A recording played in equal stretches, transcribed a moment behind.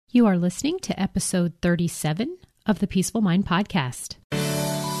You are listening to episode 37 of the Peaceful Mind Podcast.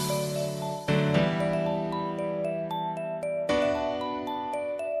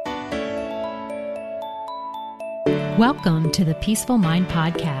 Welcome to the Peaceful Mind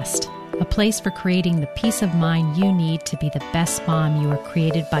Podcast, a place for creating the peace of mind you need to be the best mom you were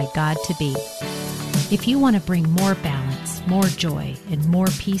created by God to be. If you want to bring more balance, more joy, and more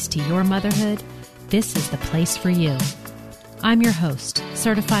peace to your motherhood, this is the place for you. I'm your host,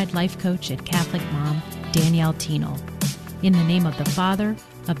 certified life coach and Catholic mom, Danielle Tienel. In the name of the Father,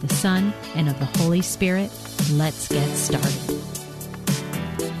 of the Son, and of the Holy Spirit, let's get started.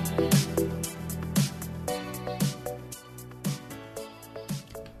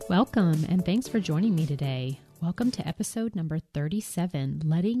 Welcome, and thanks for joining me today. Welcome to episode number 37,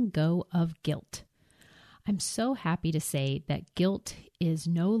 Letting Go of Guilt. I'm so happy to say that guilt is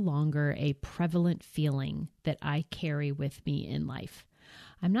no longer a prevalent feeling that I carry with me in life.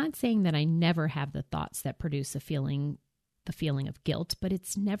 I'm not saying that I never have the thoughts that produce the feeling of guilt, but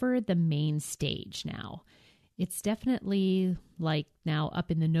it's never the main stage now. It's definitely like now up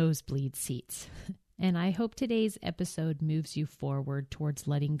in the nosebleed seats. And I hope today's episode moves you forward towards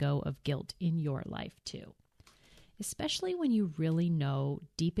letting go of guilt in your life too. Especially when you really know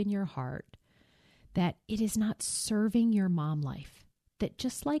deep in your heart that it is not serving your mom life, that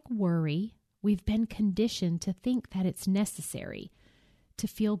just like worry, we've been conditioned to think that it's necessary to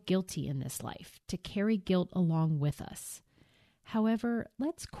feel guilty in this life, to carry guilt along with us. However,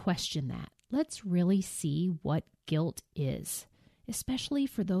 let's question that. Let's really see what guilt is, especially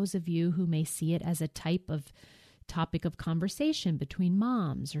for those of you who may see it as a type of topic of conversation between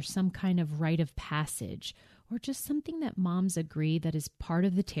moms or some kind of rite of passage or just something that moms agree that is part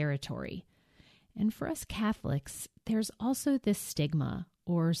of the territory. And for us Catholics, there's also this stigma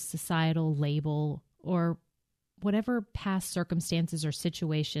or societal label or whatever past circumstances or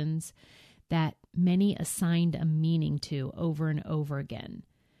situations that many assigned a meaning to over and over again.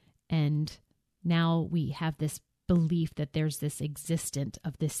 And now we have this belief that there's this existence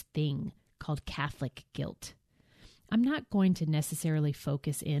of this thing called Catholic guilt. I'm not going to necessarily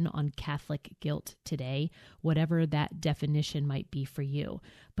focus in on Catholic guilt today, whatever that definition might be for you,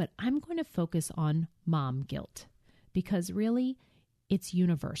 but I'm going to focus on mom guilt because really it's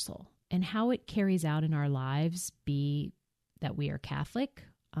universal and how it carries out in our lives, be that we are Catholic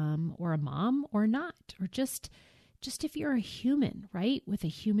or a mom or not, or just if you're a human, right, with a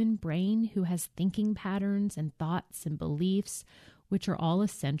human brain who has thinking patterns and thoughts and beliefs, which are all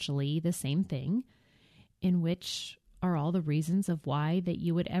essentially the same thing, in which are all the reasons of why that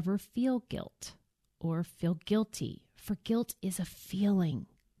you would ever feel guilt or feel guilty. For guilt is a feeling.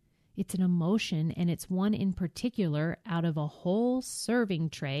 It's an emotion, and it's one in particular out of a whole serving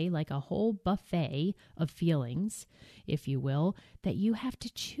tray, like a whole buffet of feelings, if you will, that you have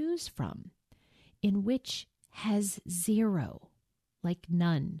to choose from, in which has zero, like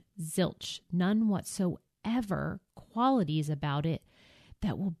none, zilch, none whatsoever qualities about it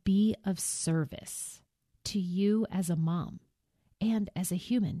that will be of service to you as a mom and as a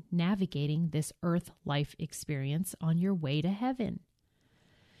human navigating this earth life experience on your way to heaven.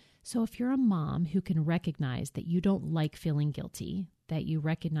 So if you're a mom who can recognize that you don't like feeling guilty, that you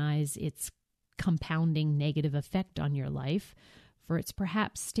recognize its compounding negative effect on your life, for it's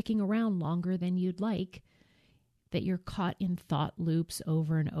perhaps sticking around longer than you'd like, that you're caught in thought loops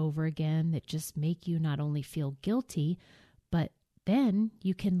over and over again that just make you not only feel guilty, but then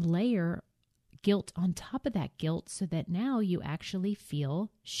you can layer guilt on top of that guilt so that now you actually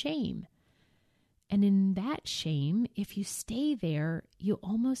feel shame. And in that shame, if you stay there, you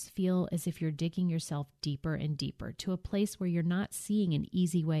almost feel as if you're digging yourself deeper and deeper to a place where you're not seeing an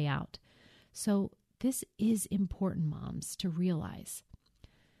easy way out. So this is important, moms, to realize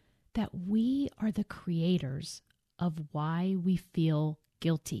that we are the creators of why we feel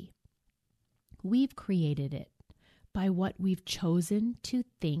guilty. We've created it by what we've chosen to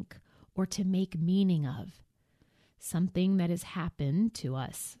think or to make meaning of, something that has happened to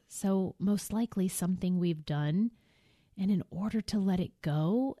us. So most likely something we've done, and in order to let it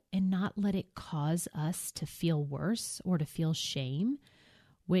go and not let it cause us to feel worse or to feel shame,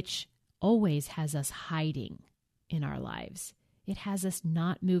 which always has us hiding in our lives. It has us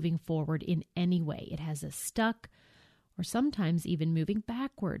not moving forward in any way. It has us stuck or sometimes even moving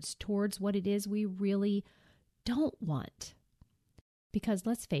backwards towards what it is we really don't want. Because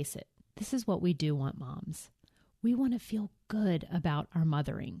let's face it, this is what we do want, moms. We want to feel good about our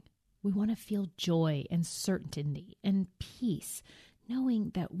mothering. We want to feel joy and certainty and peace,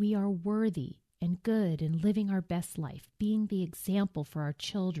 knowing that we are worthy and good and living our best life, being the example for our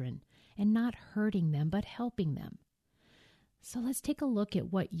children and not hurting them, but helping them. So let's take a look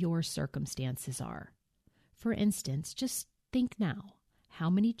at what your circumstances are. For instance, just think now how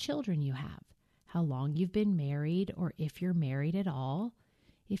many children you have, how long you've been married, or if you're married at all,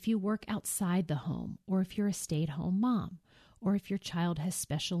 if you work outside the home, or if you're a stay-at-home mom, or if your child has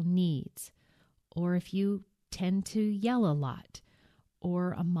special needs, or if you tend to yell a lot,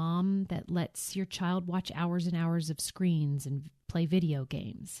 or a mom that lets your child watch hours and hours of screens and play video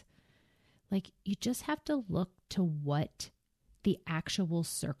games. Like, you just have to look to what the actual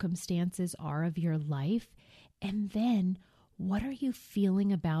circumstances are of your life, and then what are you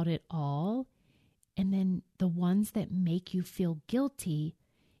feeling about it all? And then the ones that make you feel guilty,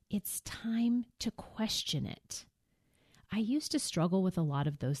 it's time to question it. I used to struggle with a lot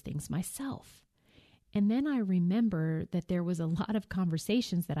of those things myself. And then I remember that there was a lot of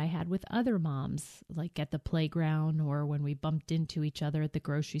conversations that I had with other moms, like at the playground or when we bumped into each other at the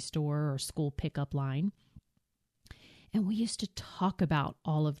grocery store or school pickup line. And we used to talk about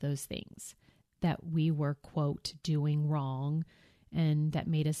all of those things that we were, quote, doing wrong and that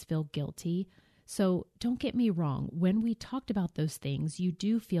made us feel guilty. So don't get me wrong. When we talked about those things, you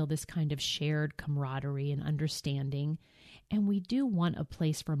do feel this kind of shared camaraderie and understanding. And we do want a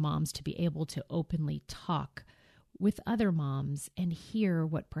place for moms to be able to openly talk with other moms and hear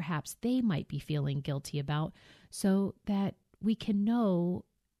what perhaps they might be feeling guilty about so that we can know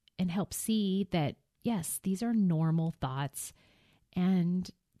and help see that, yes, these are normal thoughts and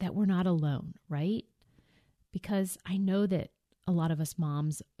that we're not alone, right? Because I know that a lot of us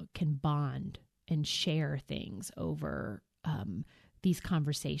moms can bond and share things over these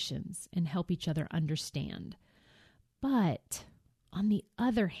conversations and help each other understand. But on the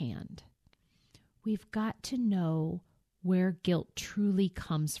other hand, we've got to know where guilt truly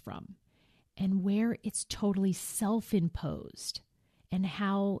comes from and where it's totally self-imposed and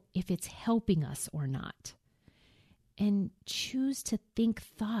how, if it's helping us or not. And choose to think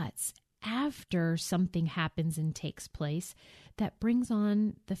thoughts after something happens and takes place that brings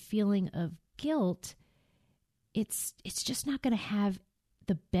on the feeling of guilt. It's just not going to have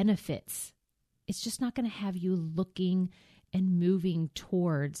the benefits. It's just not going to have you looking and moving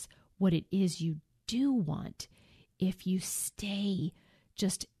towards what it is you do want if you stay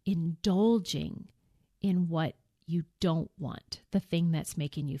just indulging in what you don't want, the thing that's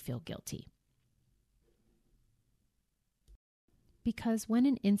making you feel guilty. Because when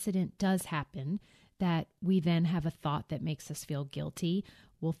an incident does happen that we then have a thought that makes us feel guilty,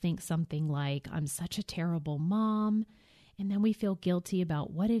 we'll think something like, I'm such a terrible mom, and then we feel guilty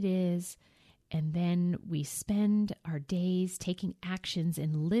about what it is, and then we spend our days taking actions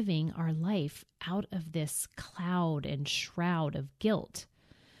and living our life out of this cloud and shroud of guilt.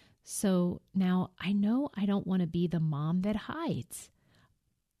 So now I know I don't want to be the mom that hides.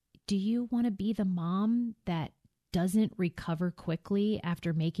 Do you want to be the mom that doesn't recover quickly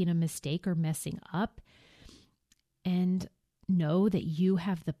after making a mistake or messing up, and know that you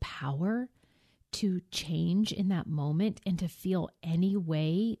have the power to change in that moment and to feel any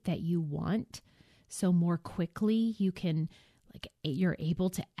way that you want? So more quickly you can, you're able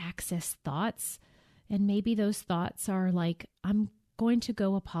to access thoughts. And maybe those thoughts are like, I'm going to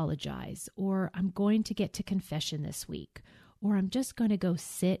go apologize, or I'm going to get to confession this week, or I'm just going to go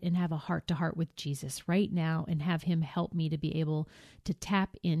sit and have a heart-to-heart with Jesus right now and have him help me to be able to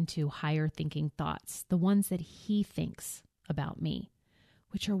tap into higher thinking thoughts, the ones that he thinks about me,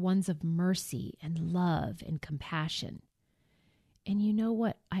 which are ones of mercy and love and compassion. And you know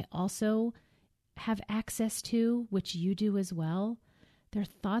what I also have access to, which you do as well? They're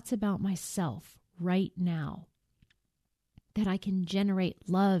thoughts about myself right now, that I can generate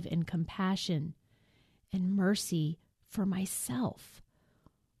love and compassion and mercy for myself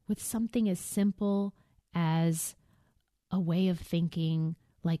with something as simple as a way of thinking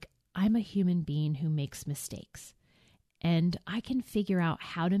like, I'm a human being who makes mistakes, and I can figure out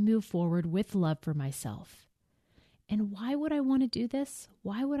how to move forward with love for myself. And why would I want to do this?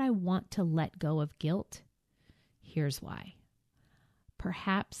 Why would I want to let go of guilt? Here's why.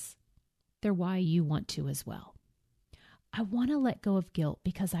 Perhaps they're why you want to as well. I want to let go of guilt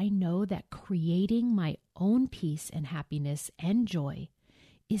because I know that creating my own peace and happiness and joy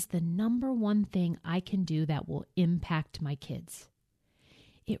is the number one thing I can do that will impact my kids.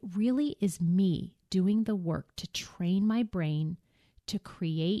 It really is me doing the work to train my brain to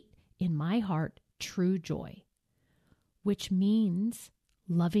create in my heart true joy, which means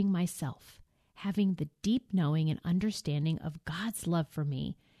loving myself, having the deep knowing and understanding of God's love for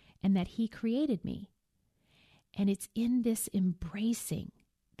me and that he created me. And it's in this embracing,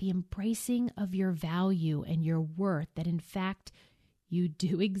 the embracing of your value and your worth, that in fact, you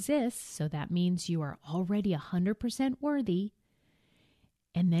do exist, so that means you are already 100% worthy.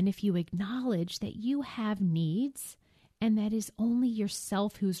 And then if you acknowledge that you have needs and that is only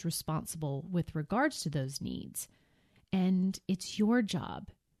yourself who's responsible with regards to those needs, and it's your job,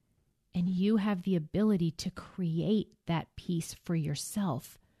 and you have the ability to create that peace for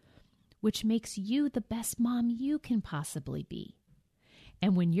yourself, which makes you the best mom you can possibly be.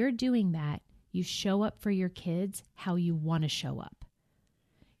 And when you're doing that, you show up for your kids how you want to show up.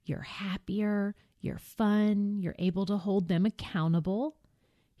 You're happier, you're fun, you're able to hold them accountable,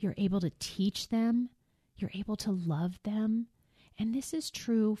 you're able to teach them, you're able to love them. And this is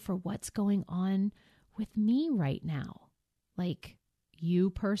true for what's going on with me right now. Like you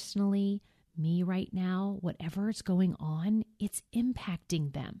personally, me right now, whatever is going on, it's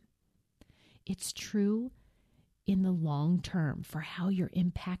impacting them. It's true in the long term for how you're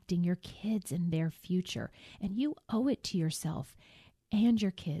impacting your kids and their future. And you owe it to yourself and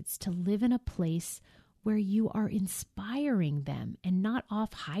your kids to live in a place where you are inspiring them and not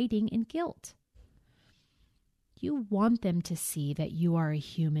off hiding in guilt. You want them to see that you are a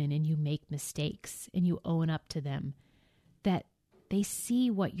human and you make mistakes and you own up to them, that they see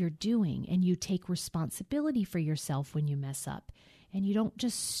what you're doing and you take responsibility for yourself when you mess up, and you don't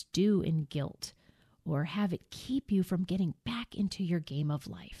just stew in guilt or have it keep you from getting back into your game of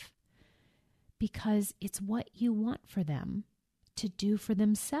life, because it's what you want for them to do for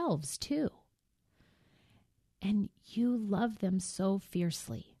themselves too. And you love them so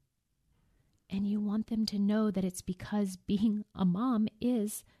fiercely. And you want them to know that it's because being a mom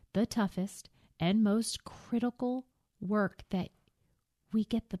is the toughest and most critical work that we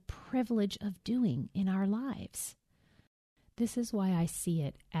get the privilege of doing in our lives. This is why I see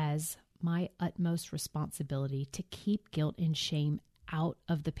it as my utmost responsibility to keep guilt and shame out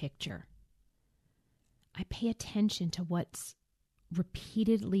of the picture. I pay attention to what's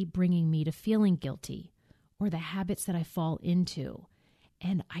repeatedly bringing me to feeling guilty or the habits that I fall into,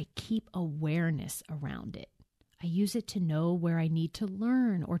 and I keep awareness around it. I use it to know where I need to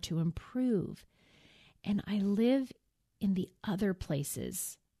learn or to improve, and I live in the other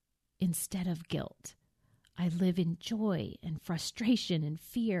places instead of guilt. I live in joy and frustration and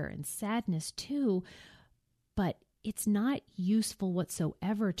fear and sadness too, but it's not useful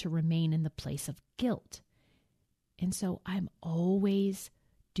whatsoever to remain in the place of guilt. And so I'm always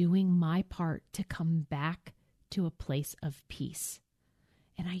doing my part to come back to a place of peace.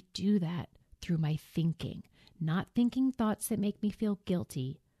 And I do that through my thinking, not thinking thoughts that make me feel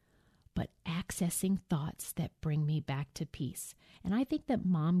guilty, but accessing thoughts that bring me back to peace. And I think that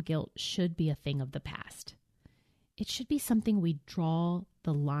mom guilt should be a thing of the past. It should be something we draw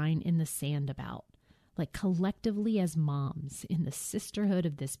the line in the sand about, like collectively as moms in the sisterhood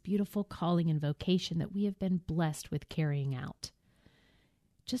of this beautiful calling and vocation that we have been blessed with carrying out.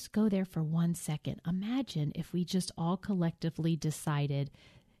 Just go there for 1 second. Imagine if we just all collectively decided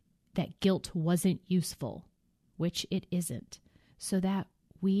that guilt wasn't useful, which it isn't, so that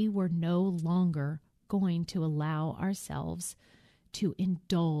we were no longer going to allow ourselves to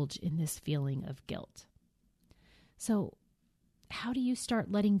indulge in this feeling of guilt. So how do you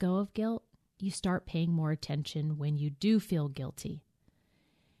start letting go of guilt? You start paying more attention when you do feel guilty,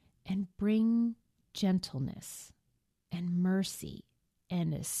 and bring gentleness and mercy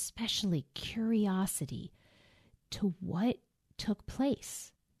and especially curiosity to what took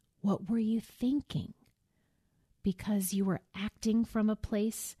place. What were you thinking? Because you were acting from a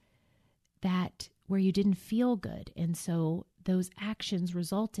place where you didn't feel good. And so those actions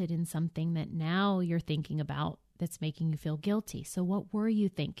resulted in something that now you're thinking about that's making you feel guilty. So what were you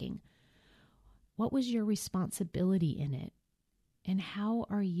thinking? What was your responsibility in it? And how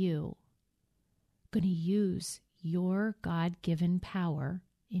are you going to use your God-given power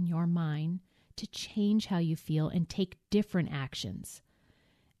in your mind to change how you feel and take different actions?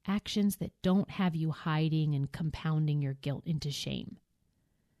 Actions that don't have you hiding and compounding your guilt into shame.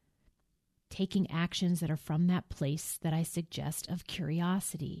 Taking actions that are from that place that I suggest of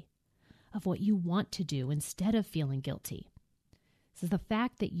curiosity, of what you want to do instead of feeling guilty. So the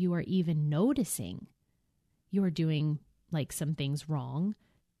fact that you are even noticing you are doing like some things wrong,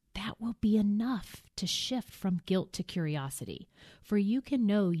 that will be enough to shift from guilt to curiosity. For you can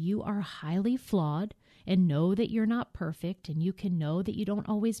know you are highly flawed and know that you're not perfect, and you can know that you don't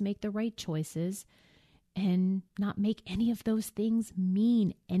always make the right choices, and not make any of those things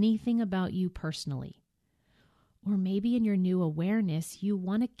mean anything about you personally. Or maybe in your new awareness, you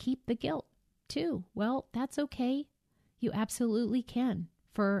want to keep the guilt too. Well, that's okay. You absolutely can.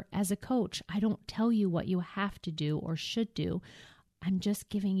 For as a coach, I don't tell you what you have to do or should do. I'm just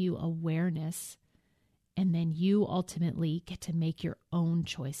giving you awareness And then you ultimately get to make your own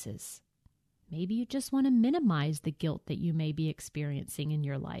choices. Maybe you just want to minimize the guilt that you may be experiencing in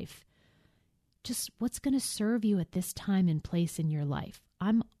your life. Just what's going to serve you at this time and place in your life.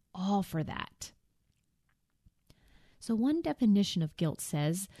 I'm all for that. So one definition of guilt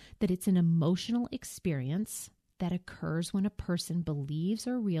says that it's an emotional experience that occurs when a person believes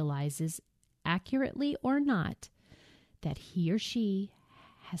or realizes, accurately or not, that he or she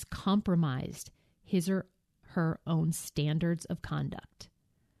has compromised his or her own standards of conduct.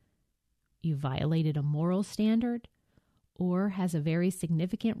 You violated a moral standard or has a very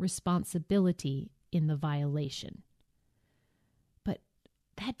significant responsibility in the violation. But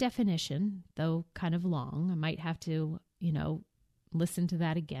that definition, though kind of long, I might have to, listen to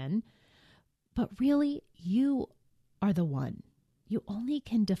that again. But really, you are the one. You only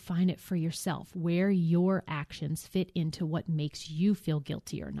can define it for yourself, where your actions fit into what makes you feel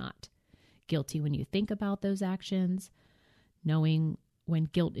guilty or not. Guilty when you think about those actions, knowing when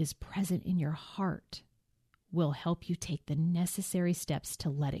guilt is present in your heart will help you take the necessary steps to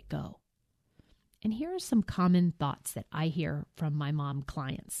let it go. And here are some common thoughts that I hear from my mom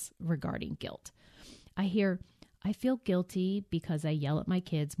clients regarding guilt. I hear, I feel guilty because I yell at my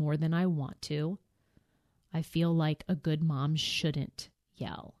kids more than I want to. I feel like a good mom shouldn't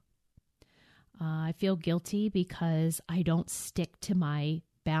yell. I feel guilty because I don't stick to my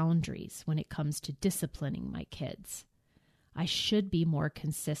boundaries when it comes to disciplining my kids. I should be more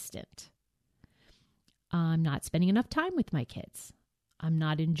consistent. I'm not spending enough time with my kids. I'm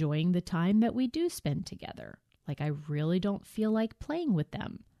not enjoying the time that we do spend together. Like I really don't feel like playing with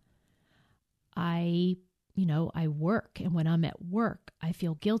them. I work, and when I'm at work, I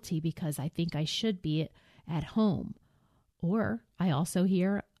feel guilty because I think I should be at home. Or I also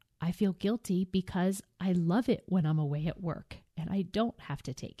hear, I feel guilty because I love it when I'm away at work and I don't have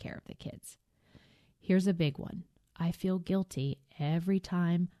to take care of the kids. Here's a big one. I feel guilty every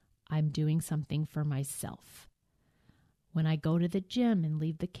time I'm doing something for myself. When I go to the gym and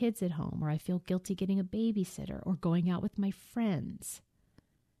leave the kids at home, or I feel guilty getting a babysitter or going out with my friends.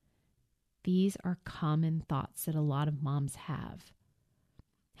 These are common thoughts that a lot of moms have.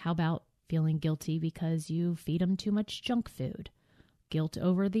 How about feeling guilty because you feed them too much junk food? Guilt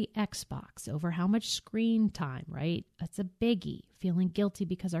over the Xbox, over how much screen time, right? That's a biggie. Feeling guilty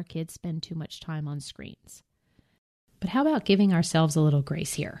because our kids spend too much time on screens. But how about giving ourselves a little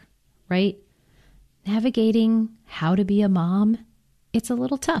grace here, right? Navigating how to be a mom, it's a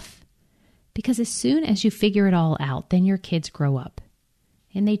little tough because as soon as you figure it all out, then your kids grow up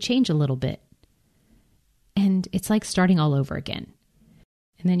and they change a little bit. And it's like starting all over again.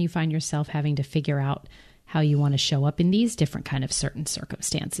 And then you find yourself having to figure out how you want to show up in these different kind of certain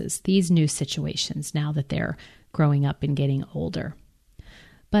circumstances, these new situations now that they're growing up and getting older.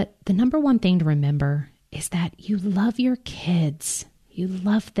 But the number one thing to remember is that you love your kids. You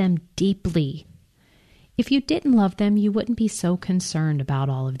love them deeply. If you didn't love them, you wouldn't be so concerned about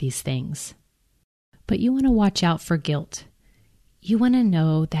all of these things. But you want to watch out for guilt. You want to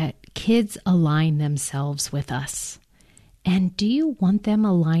know that kids align themselves with us. And do you want them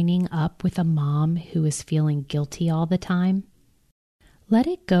aligning up with a mom who is feeling guilty all the time? Let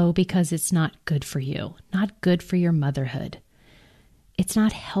it go because it's not good for you, not good for your motherhood. It's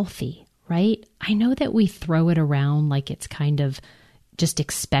not healthy, right? I know that we throw it around like it's kind of just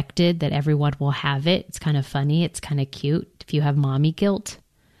expected that everyone will have it. It's kind of funny. It's kind of cute if you have mommy guilt.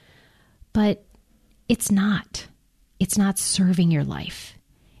 But it's not. It's not serving your life.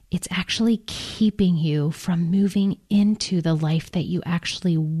 It's actually keeping you from moving into the life that you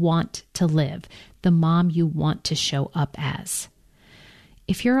actually want to live, the mom you want to show up as.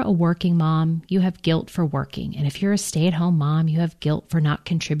 If you're a working mom, you have guilt for working. And if you're a stay-at-home mom, you have guilt for not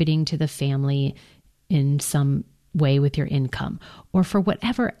contributing to the family in some way with your income or for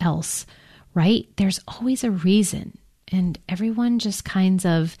whatever else, right? There's always a reason. And everyone just kind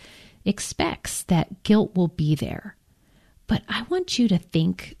of expects that guilt will be there. But I want you to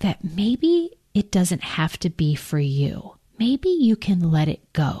think that maybe it doesn't have to be for you. Maybe you can let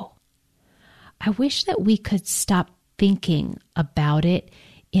it go. I wish that we could stop thinking about it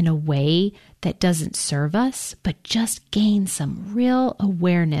in a way that doesn't serve us, but just gain some real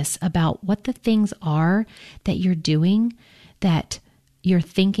awareness about what the things are that you're doing, that you're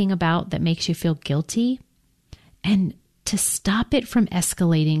thinking about that makes you feel guilty, and to stop it from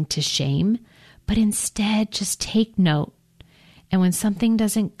escalating to shame, but instead just take note. And when something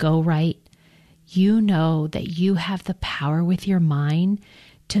doesn't go right, you know that you have the power with your mind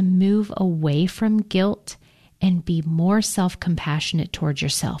to move away from guilt and be more self-compassionate towards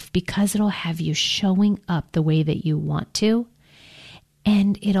yourself because it'll have you showing up the way that you want to.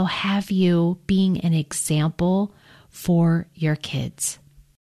 and it'll have you being an example for your kids.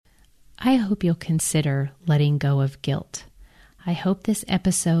 I hope you'll consider letting go of guilt. I hope this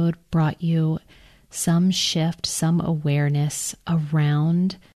episode brought you some shift, some awareness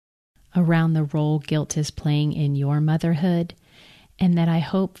around the role guilt is playing in your motherhood, and that I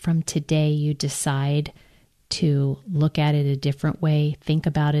hope from today you decide to look at it a different way, think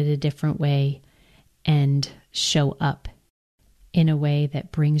about it a different way, and show up in a way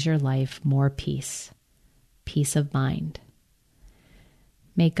that brings your life more peace of mind.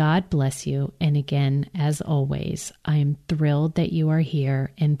 May God bless you. And again, as always, I am thrilled that you are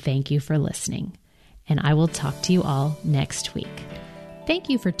here and thank you for listening. And I will talk to you all next week. Thank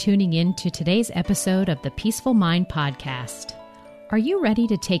you for tuning in to today's episode of the Peaceful Mind Podcast. Are you ready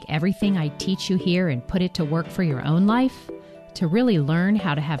to take everything I teach you here and put it to work for your own life? To really learn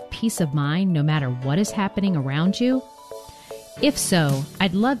how to have peace of mind no matter what is happening around you? If so,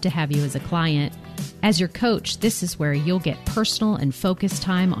 I'd love to have you as a client. As your coach, this is where you'll get personal and focused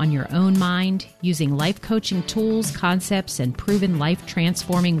time on your own mind using life coaching tools, concepts, and proven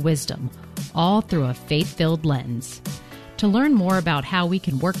life-transforming wisdom, all through a faith-filled lens. To learn more about how we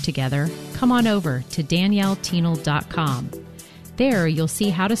can work together, come on over to DanielleTienel.com. There, you'll see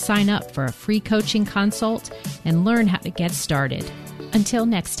how to sign up for a free coaching consult and learn how to get started. Until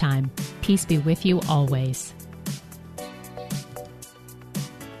next time, peace be with you always.